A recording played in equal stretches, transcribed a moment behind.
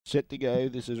Set to go.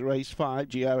 This is race 5,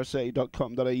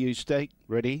 grsa.com.au stake.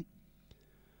 Ready?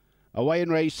 Away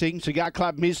and racing. Cigar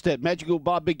Club missed it. Magical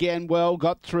Bob began well,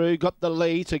 got through, got the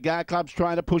lead. Cigar Club's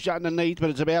trying to push underneath, but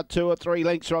it's about 2 or 3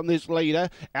 lengths from this leader.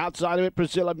 Outside of it,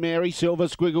 Priscilla Mary. Silver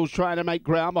Squiggles trying to make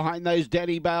ground behind those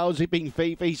Danny Bale, Zipping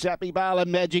Fifi, Sappy Bale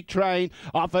and Magic Train.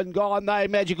 Off and gone though.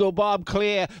 Magical Bob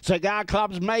clear. Cigar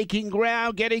Club's making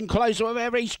ground, getting closer with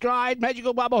every stride.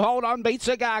 Magical Bob will hold on, beat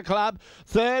Cigar Club.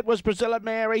 Third was Priscilla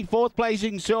Mary. Fourth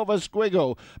placing Silver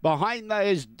Squiggle. Behind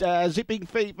those Zipping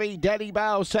Fifi, Danny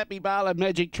Bale, Sappy Bale and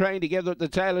Magic Train together at the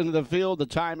tail end of the field. The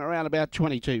time around about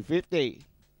 22.50.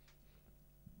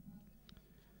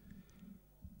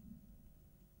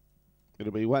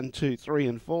 It'll be 1, 2, 3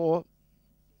 and 4.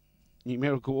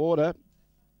 Numerical order.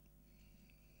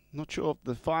 Not sure if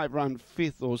the 5 run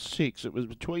 5th or 6th. It was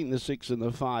between the 6 and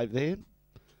the 5 there.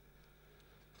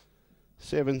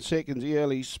 7 seconds the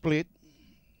early split.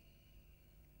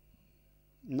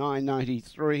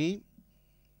 9.93.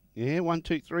 Yeah, 1,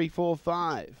 2, 3, 4,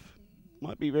 5.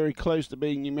 Might be very close to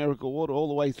being numerical order all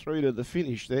the way through to the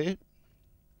finish there.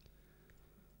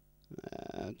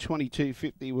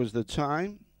 22.50 was the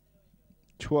time.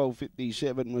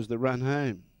 12.57 was the run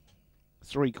home.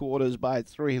 3/4 by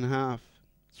 3.5.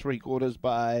 3/4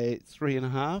 by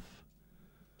 3.5.